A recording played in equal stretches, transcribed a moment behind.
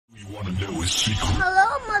Wanna know his secret?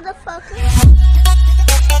 Hello, motherfucker.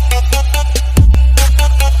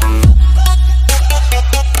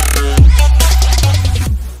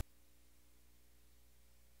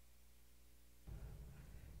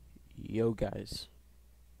 Yo guys,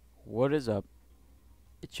 what is up?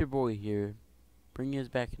 It's your boy here, bringing us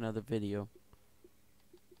back another video.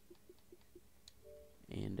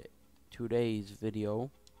 And today's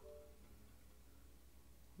video,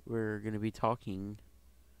 we're going to be talking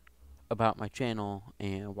about my channel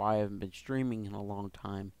and why I haven't been streaming in a long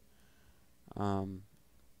time.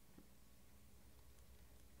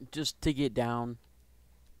 Just to get down,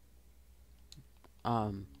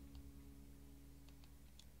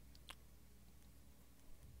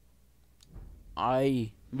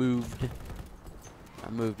 I moved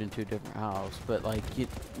into a different house, but like it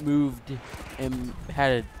moved and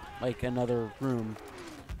had like another room.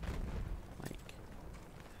 Like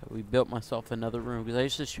we built myself another room because I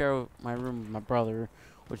used to share my room with my brother,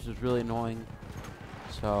 which was really annoying.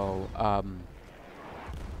 So I've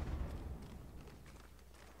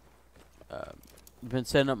been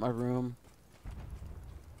setting up my room.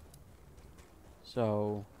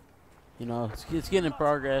 So you know, it's getting in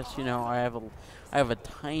progress. You know, I have a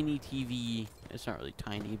tiny TV. It's not really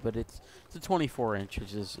tiny, but it's a 24-inch,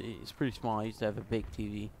 which is it's pretty small. I used to have a big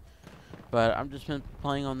TV, but I've just been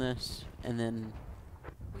playing on this, and then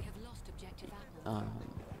We have lost objective Apple.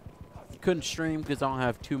 couldn't stream because I don't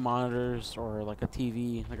have two monitors or like a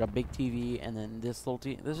TV, like a big TV, and then this little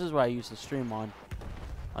TV. This is what I used to stream on,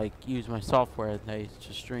 like use my software that I used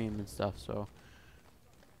to stream and stuff. So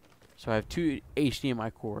I have two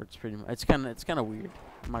HDMI cords, pretty much. It's kind of weird.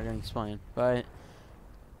 I'm not gonna explain, but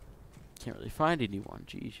can't really find anyone.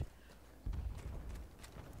 Geez.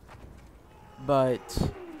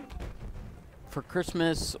 But for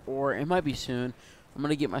Christmas, or it might be soon, I'm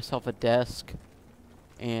gonna get myself a desk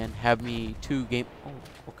and have me two gaming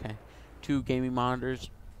monitors.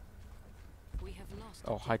 We have lost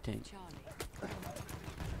Oh, high tank. Charlie.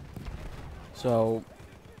 So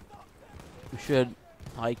we should,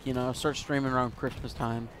 like, you know, start streaming around Christmas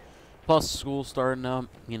time. Plus school starting up,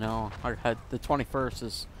 you know, I had the 21st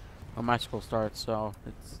is when my school starts, so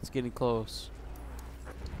it's getting close.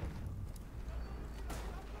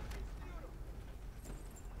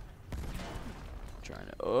 Trying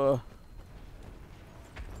to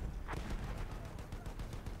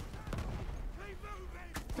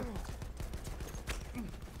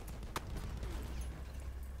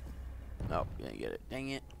Nope, didn't get it.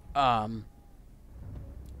 Dang it.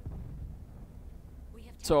 We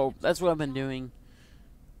have So that's what I've been doing.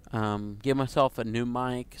 Give myself a new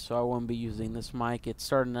mic, so I won't be using this mic. It's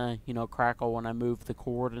starting to, you know, crackle when I move the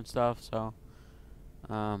cord and stuff. So,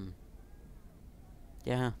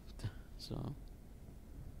 yeah. So,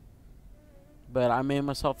 but I made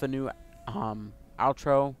myself a new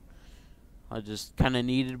outro. I just kind of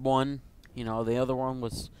needed one. You know, the other one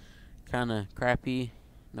was kind of crappy.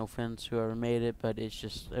 No offense to whoever made it, but it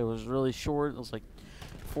was really short. It was like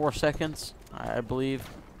 4 seconds, I believe.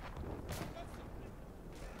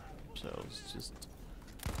 So it's just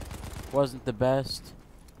wasn't the best.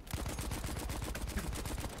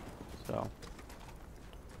 So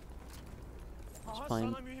just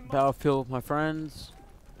playing Battlefield with my friends.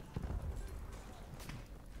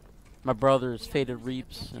 My brother is Faded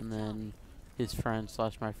Reaps, and then his friend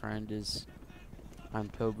 / my friend is I'm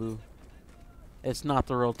Tobu. It's not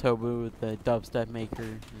the real Tobu, the dubstep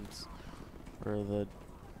maker. Or the,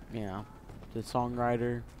 the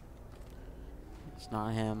songwriter. It's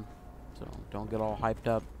not him. So don't get all hyped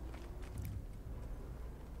up.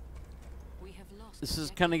 We have lost This is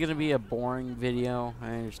objective kind of going to be a Charlie. boring video, I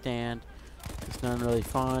understand. It's not really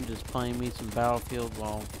fun, just playing me some Battlefield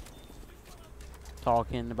while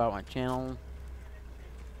talking about my channel.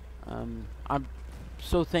 I'm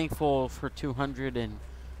so thankful for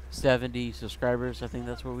 270 subscribers. I think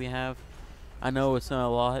that's what we have. I know it's not a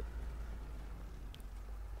lot.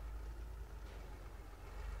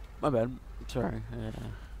 My bad. Sorry.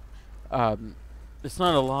 It's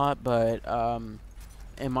not a lot, but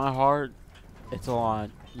in my heart, it's a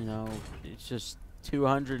lot. You know, it's just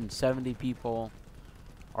 270 people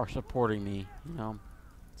are supporting me. You know,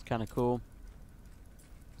 it's kind of cool.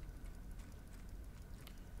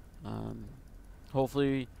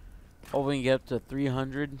 Hopefully we can get up to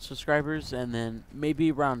 300 subscribers, and then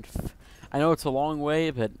maybe around. I know it's a long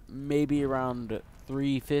way, but maybe around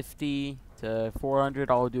 350 to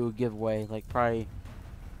 400, I'll do a giveaway, like probably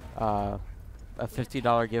a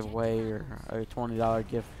 $50 giveaway or a $20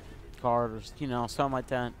 gift card, or you know, something like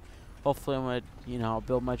that. Hopefully, I'm gonna, you know,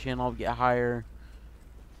 build my channel, get higher.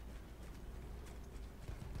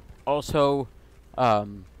 Also,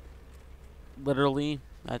 literally,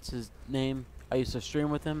 that's his name. I used to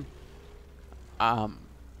stream with him. Shout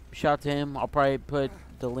out to him. I'll probably put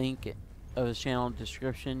the link of his channel in the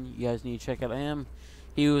description. You guys need to check out him.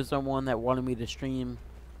 He was the one that wanted me to stream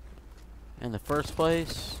in the first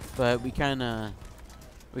place, but we kind of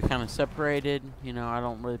separated. You know, I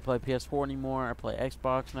don't really play PS4 anymore. I play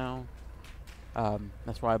Xbox now.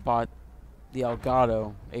 That's why I bought the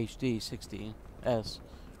Elgato HD 60S,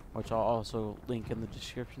 which I'll also link in the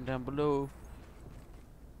description down below.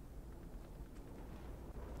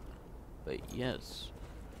 But yes,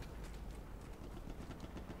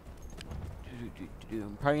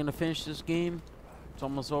 I'm probably gonna finish this game. It's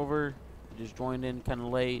almost over. Just joined in kind of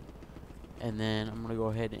late, and then I'm gonna go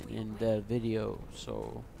ahead and end the video.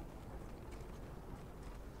 So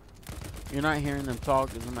you're not hearing them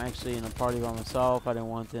talk because I'm actually in a party by myself. I didn't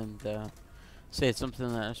want them to say something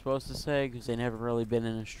that they're supposed to say because they never really been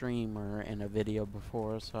in a stream or in a video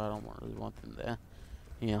before. So I don't really want them to,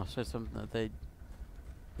 you know, say something that they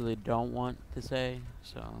really don't want to say.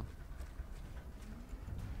 So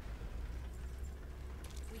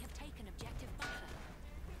We have taken objective Butter.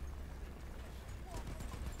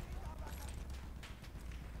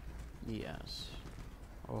 yes.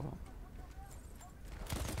 Oh.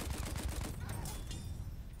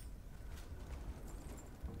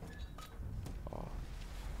 Oh.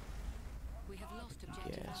 We have lost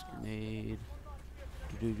objective Gas Butter. grenade.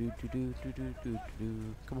 Do do do do do do do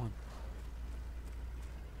do. Come on.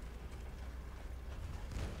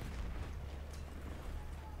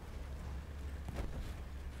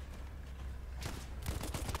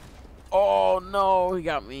 Oh no, he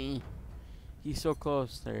got me. He's so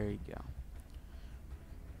close. There you go.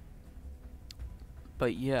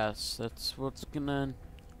 But yes, that's what's gonna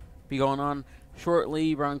be going on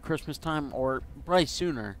shortly around Christmas time, or probably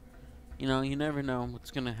sooner. You know, you never know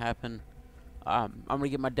what's gonna happen. I'm gonna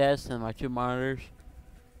get my desk and my 2 monitors.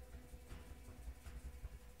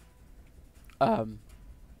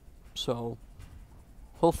 So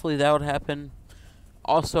hopefully that would happen.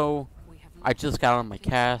 Also, We have I lost just got on my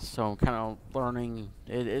objective cast, so I'm kind of learning.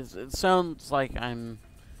 It sounds like I'm,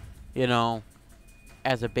 you know,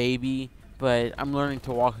 as a baby, but I'm learning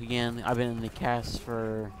to walk again. I've been in the cast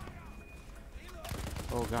for,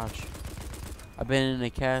 oh gosh, I've been in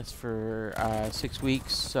the cast for 6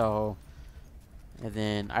 weeks. So, and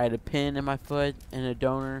then I had a pin in my foot and a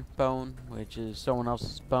donor bone, which is someone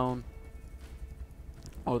else's bone.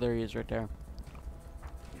 Oh, there he is, right there.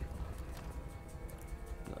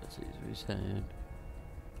 Let's see what he's saying.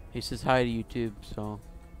 He says hi to YouTube, so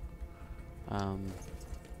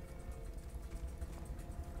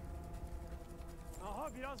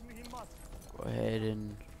go ahead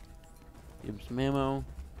and give him some ammo.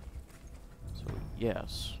 So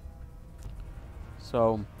yes.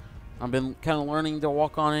 So I've been kind of learning to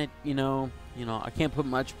walk on it. You know, I can't put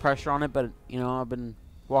much pressure on it, but you know, I've been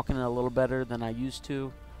walking it a little better than I used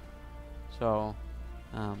to. So,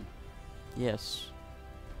 yes.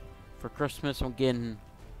 For Christmas, I'm getting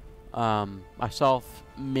myself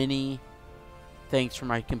mini things for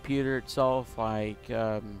my computer itself, like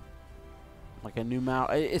a new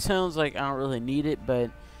mouse. It sounds like I don't really need it, but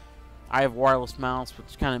I have wireless mouse,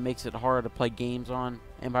 which kind of makes it hard to play games on.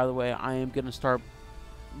 And by the way, I am gonna start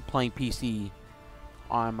playing PC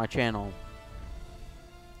on my channel,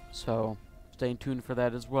 so stay tuned for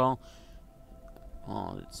that as well.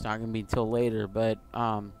 Well, it's not gonna be until later, but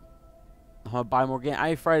I'm gonna buy more games. I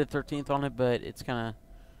have Friday the 13th on it, but it's kind of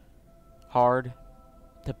hard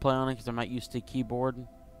to play on it because I'm not used to keyboard.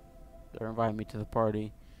 They're inviting me to the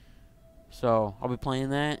party, so I'll be playing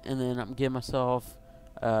that, and then I'm getting myself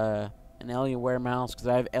an Alienware mouse because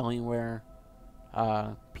I have Alienware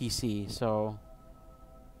PC. So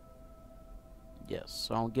yes,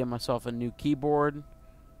 so I'll get myself a new keyboard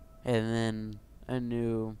and then a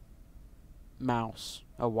new mouse,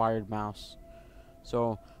 a wired mouse.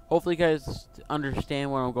 So hopefully you guys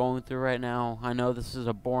understand what I'm going through right now. I know this is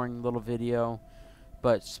a boring little video,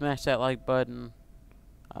 but smash that like button.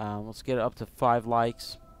 Let's get it up to 5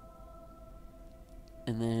 likes.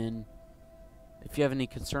 And then if you have any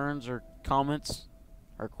concerns or comments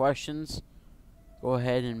or questions, go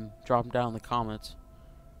ahead and drop them down in the comments.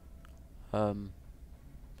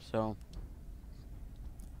 So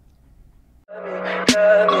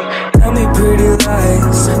tell me pretty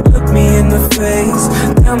lies, look me in the face,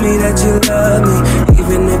 tell me that you love me,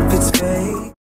 even if it's